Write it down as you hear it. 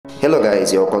Hello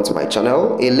guys, welcome to my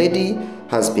channel. A lady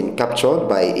has been captured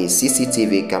by a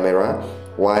CCTV camera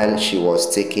while she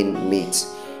was taking meat.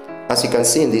 As you can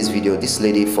see in this video, this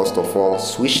lady first of all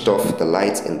switched off the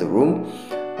light in the room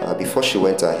before she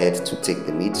went ahead to take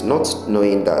the meat, not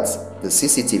knowing that the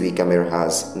CCTV camera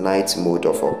has night mode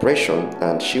of operation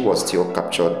and she was still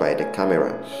captured by the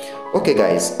camera. Okay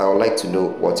guys, I would like to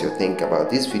know what you think about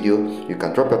this video. You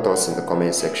can drop your thoughts in the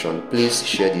comment section. Please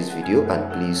share this video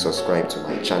and please subscribe to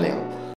my channel.